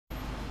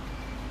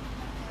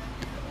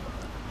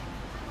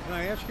Can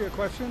I ask you a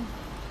question?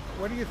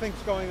 What do you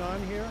think's going on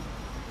here?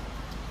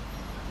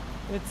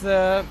 It's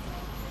a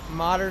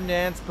modern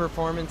dance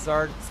performance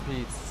arts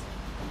piece.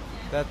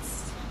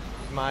 That's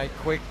my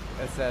quick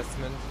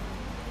assessment.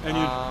 And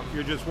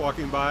you're just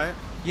walking by?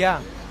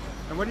 Yeah.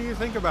 And what do you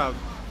think about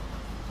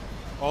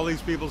all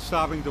these people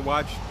stopping to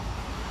watch?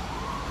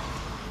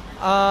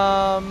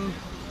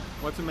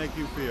 What's it make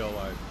you feel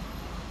like?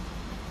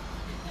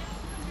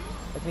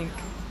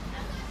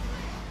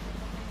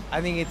 I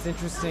think it's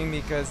interesting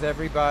because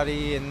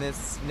everybody in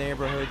this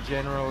neighborhood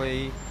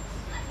generally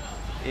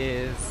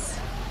is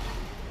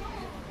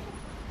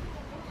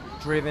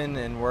driven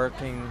and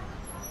working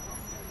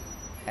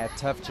at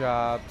tough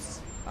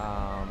jobs,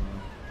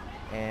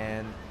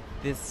 and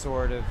this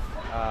sort of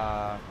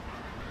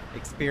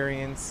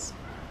experience,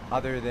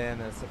 other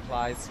than a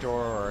supply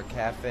store or a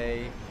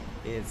cafe,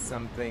 is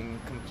something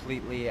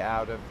completely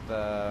out of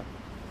the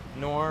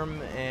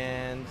norm,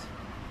 and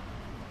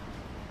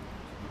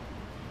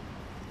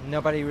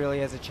nobody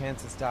really has a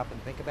chance to stop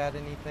and think about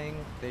anything.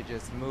 They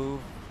just move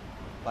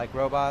like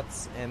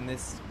robots, and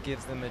this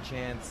gives them a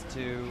chance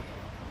to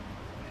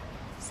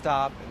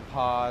stop and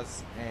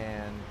pause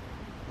and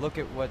look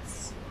at what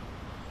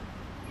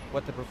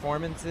the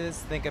performance is,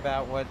 think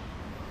about what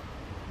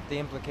the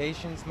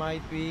implications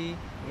might be,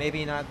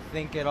 maybe not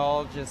think at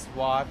all, just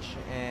watch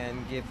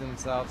and give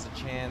themselves a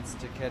chance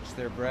to catch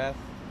their breath,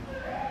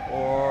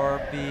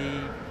 or be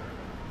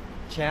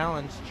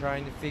challenged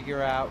trying to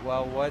figure out,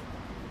 well, what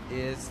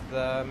is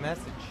the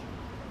message?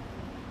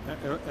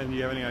 And do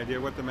you have any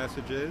idea what the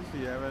message is? Do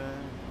you have any?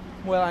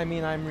 Well, I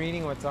mean, I'm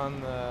reading what's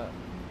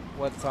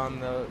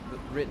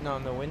written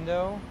on the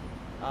window,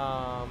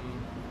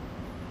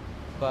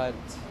 but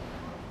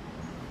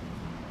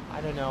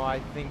I don't know. I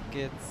think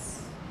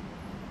it's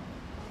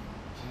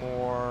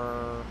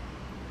more.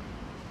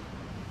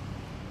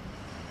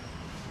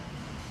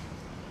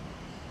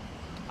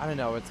 I don't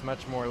know. It's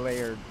much more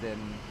layered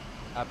than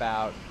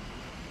about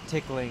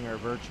tickling or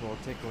virtual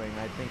tickling.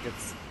 I think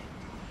it's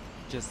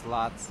just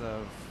lots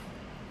of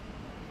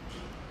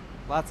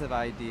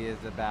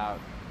ideas about,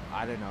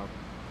 I don't know,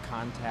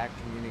 contact,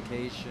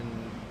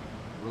 communication,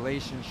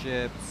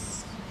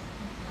 relationships.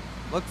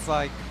 Looks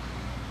like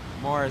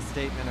more a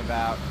statement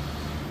about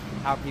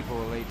how people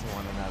relate to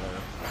one another.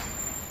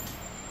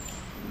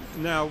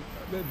 Now,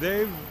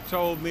 they've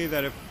told me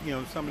that if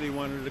somebody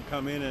wanted to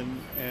come in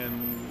and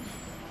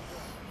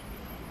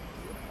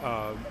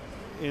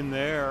in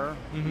there,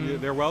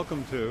 they're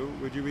welcome to.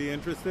 Would you be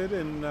interested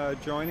in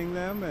joining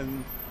them?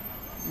 And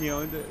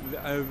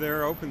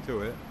they're open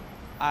to it.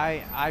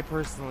 I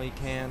personally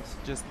can't,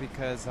 just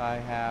because I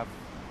have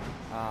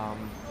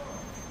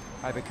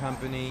a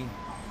company,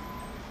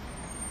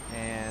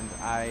 and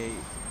I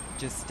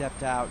just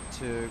stepped out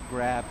to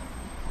grab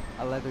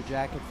a leather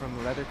jacket from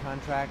the leather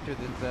contractor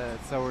that the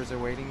sewers are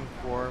waiting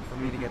for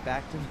me to get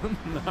back to them.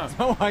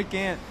 So I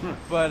can't.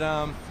 But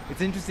it's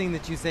interesting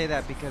that you say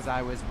that, because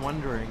I was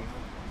wondering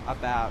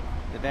about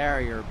the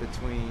barrier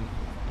between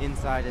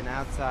inside and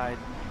outside,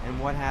 and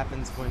what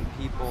happens when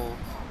people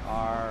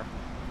are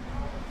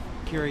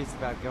curious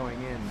about going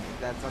in. If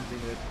that's something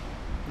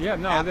that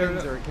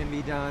happens or can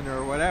be done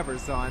or whatever.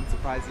 So I'm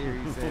surprised to hear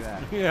you say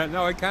that. Yeah,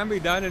 no, it can be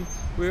done, and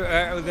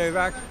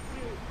they've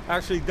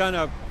actually done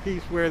a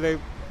piece where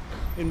they've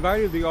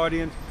invited the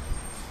audience.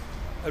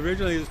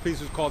 Originally, this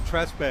piece was called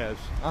Trespass,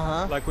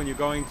 like when you're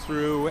going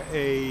through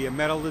a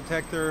metal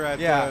detector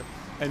at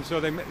and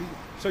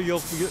so you'll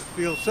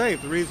feel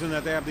safe. The reason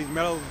that they have these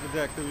metal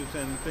detectors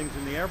and things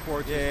in the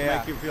airports is to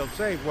make you feel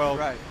safe.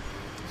 Well,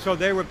 so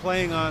they were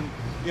playing on,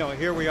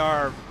 here we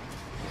are,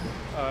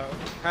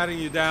 patting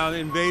you down,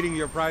 invading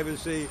your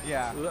privacy,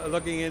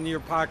 looking in your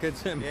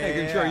pockets and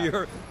making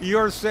sure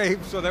you're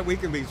safe so that we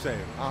can be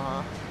safe.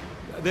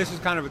 This is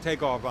kind of a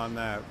takeoff on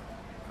that.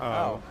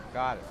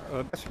 Got it.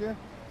 What do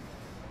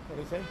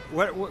you say?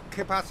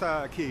 ¿Qué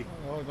pasa aquí?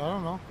 I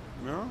don't know.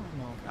 ¿No?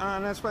 No. Ah,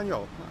 en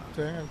español.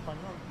 Sí, en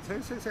español.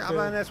 Sí,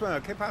 habla en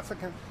español. ¿Qué pasa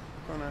con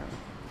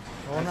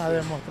Una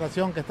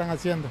demostración que están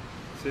haciendo.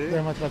 Sí.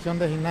 Demostración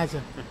de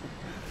gimnasia.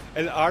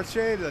 El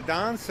arte, la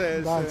danza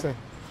es... Dance.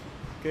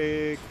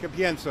 ¿Qué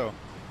pienso?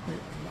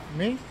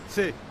 Me?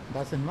 Sí.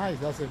 That's nice.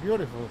 That's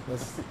beautiful.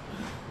 That's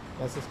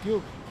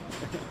cute.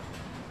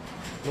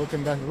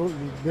 Looking that's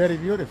very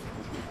beautiful.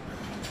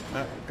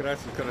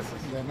 Gracias.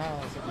 De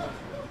nada.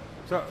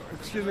 So,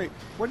 excuse me,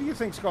 what do you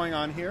think's going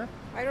on here?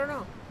 I don't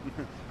know.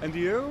 And do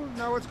you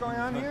know what's going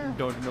on here?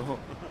 Don't know.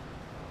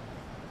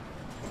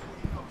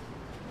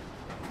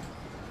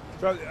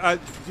 So,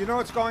 do you know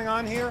what's going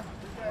on here?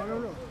 I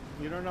don't know.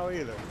 You don't know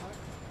either.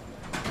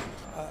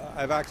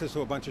 I have access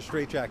to a bunch of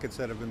straitjackets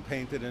that have been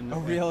painted, and Oh,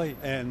 really?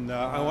 And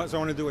I want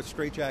to do a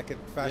straitjacket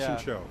fashion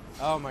show.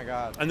 Oh my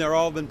God. And they're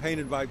all been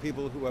painted by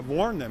people who have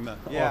worn them.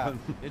 Yeah.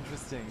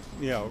 Interesting.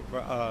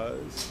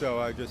 So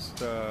I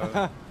just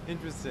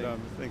interesting.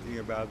 I'm thinking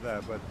about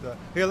that. But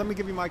here, let me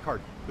give you my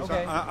card.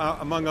 Okay.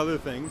 Among other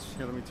things,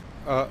 here, let me.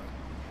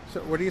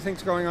 So, what do you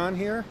think's going on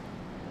here?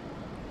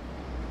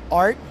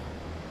 Art.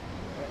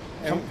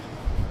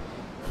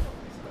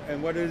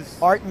 And what is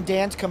Art and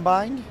dance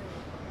combined.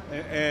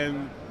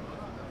 And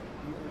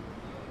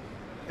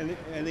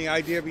any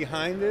idea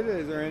behind it?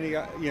 Is there any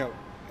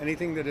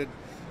anything that it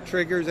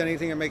triggers,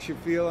 anything that makes you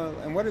feel?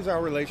 And what is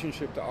our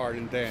relationship to art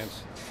and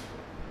dance?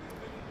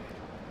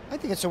 I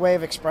think it's a way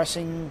of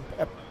expressing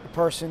a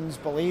person's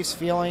beliefs,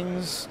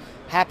 feelings,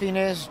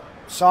 happiness,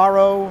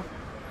 sorrow.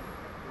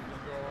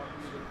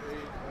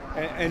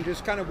 And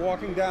just kind of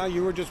walking down,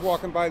 you were just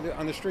walking by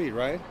on the street,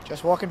 right?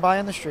 Just walking by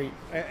on the street.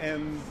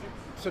 And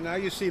so now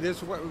you see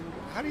this.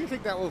 How do you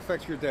think that will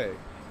affect your day?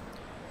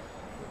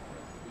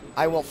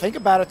 I will think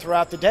about it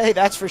throughout the day,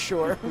 that's for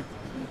sure.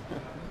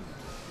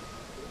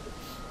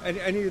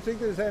 And you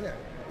think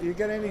you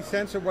get any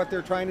sense of what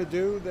they're trying to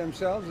do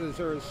themselves? Is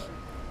there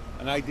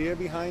an idea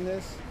behind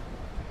this?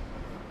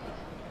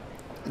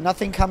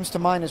 Nothing comes to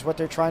mind as what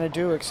they're trying to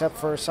do except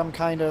for some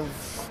kind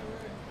of,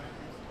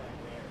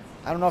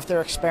 I don't know if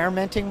they're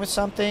experimenting with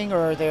something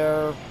or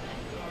they're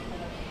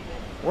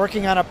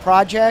working on a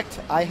project.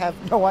 I have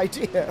no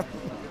idea.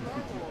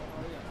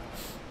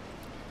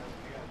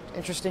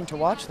 Interesting to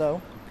watch,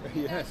 though.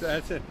 Yes,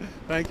 that's it.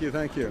 Thank you,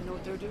 thank you. Do you know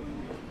what they're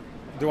doing?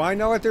 Do I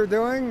know what they're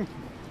doing?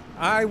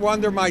 I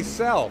wonder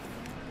myself.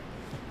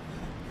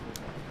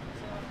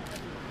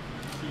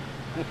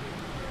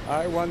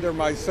 I wonder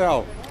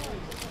myself.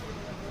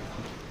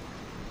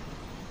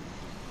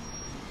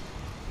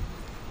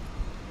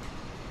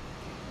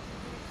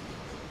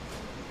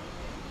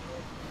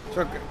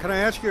 So, can I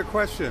ask you a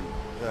question?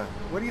 Yeah.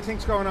 What do you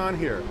think's going on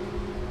here?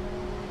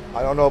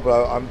 I don't know,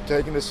 but I'm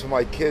taking this for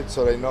my kids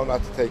so they know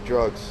not to take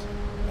drugs.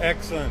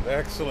 Excellent,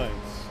 excellent.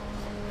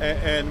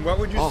 And what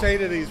would you say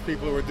to these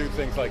people who would do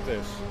things like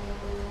this?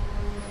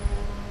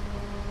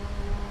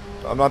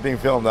 I'm not being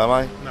filmed, am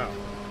I? No.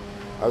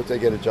 I would say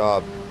get a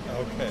job.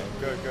 Okay,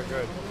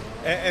 good.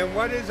 And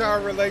what is our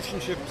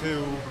relationship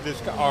to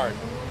this art?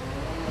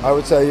 I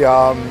would say you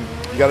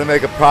got to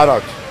make a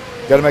product.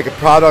 You got to make a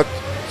product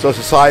so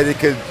society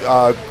could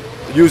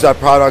use that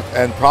product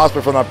and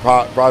prosper from that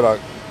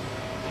product.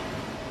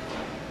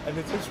 And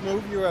does this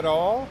move you at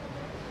all?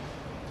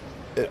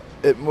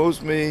 It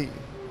moves me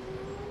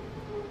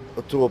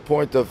to a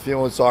point of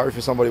feeling sorry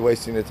for somebody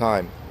wasting their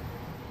time.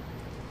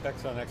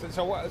 Excellent.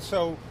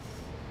 So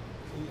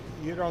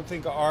you don't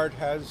think art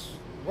has...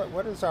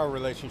 What is our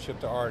relationship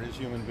to art as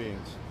human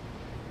beings?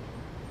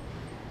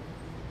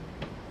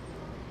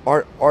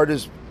 Art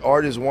is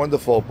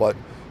wonderful, but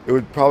it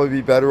would probably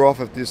be better off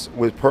if this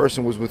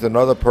person was with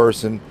another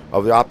person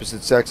of the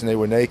opposite sex and they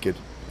were naked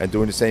and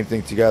doing the same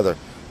thing together.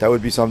 That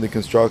would be something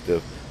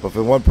constructive. But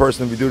for one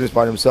person to be doing this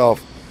by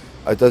themselves,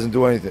 it doesn't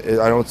do anything.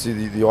 I don't see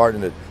the art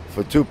in it.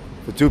 For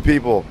two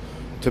people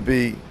to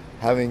be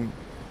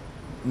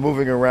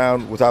moving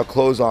around without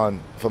clothes on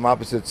from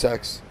opposite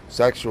sex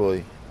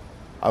sexually,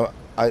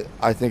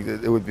 I think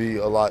that it would be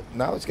a lot.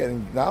 Now it's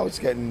getting a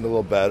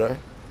little better.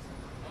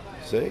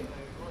 See,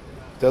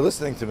 they're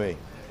listening to me.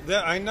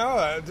 Yeah, I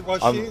know. Well,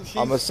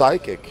 I'm a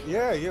psychic.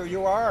 Yeah,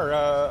 you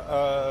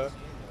are.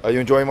 Are you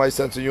enjoying my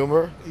sense of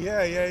humor?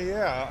 Yeah.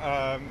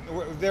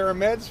 There are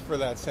meds for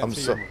that sense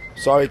of humor.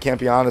 Sorry, I can't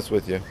be honest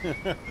with you.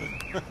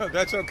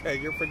 That's okay.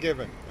 You're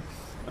forgiven.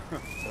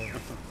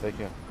 Thank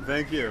you.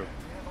 Thank you.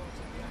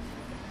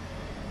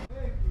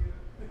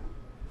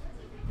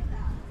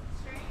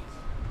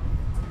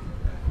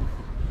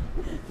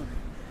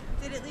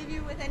 Did it leave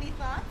you with any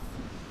thoughts?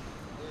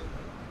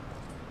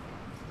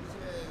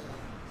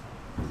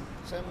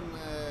 Some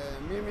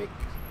mimic.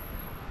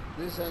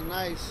 This is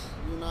nice,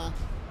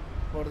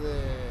 for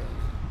the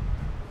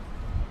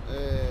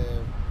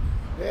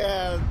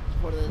health,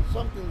 for the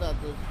something that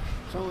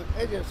some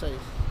exercise.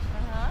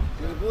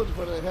 It's good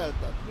for the health.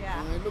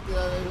 Yeah. When I look at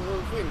that, I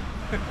will feel.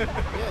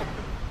 Yeah.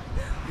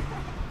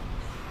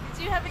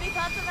 Do you have any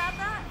thoughts about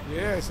that?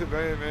 Yes,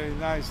 very, very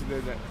nice.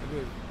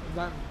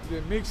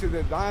 The mix of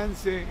the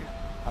dancing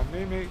and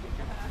mimic.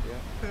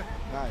 Yeah,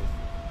 nice.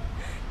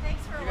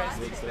 Thanks for You guys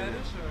watching. speak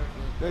Spanish or?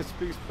 They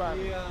speak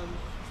Spanish.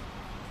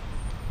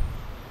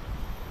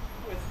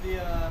 With the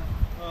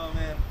oh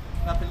man,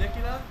 la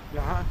película.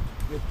 Yeah,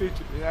 the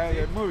picture,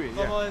 the movie.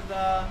 ¿Cómo Yeah. es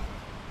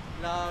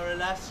la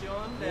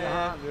relación de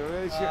the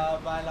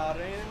relation.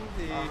 bailarín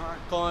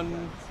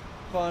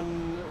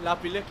con la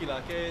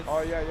película? ¿Qué es?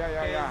 Oh,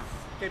 yeah.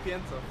 ¿Qué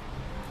pienso?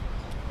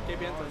 ¿Qué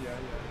pienso?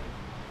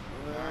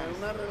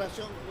 Una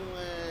relación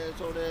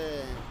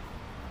sobre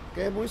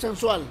que es muy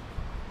sensual.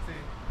 Sí.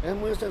 Es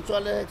muy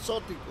sensual, es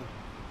exótico.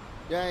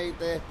 Ya, y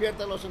te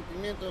despierta los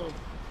sentimientos.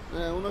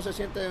 Uno se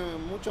siente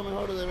mucho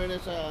mejor de ver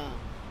esa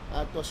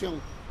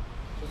actuación.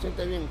 Se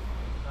siente bien.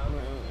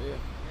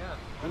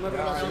 Una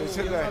relación.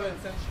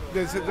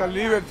 This is the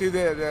liberty,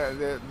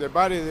 the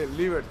body, the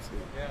liberty.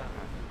 Yeah.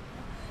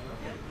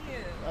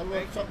 Algo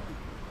exótico.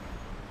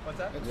 What's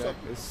that? Yeah,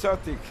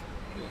 exotic.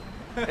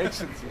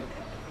 Excellent.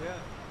 Yeah.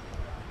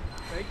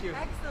 Thank you.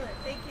 Excellent.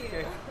 Thank you.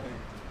 Okay.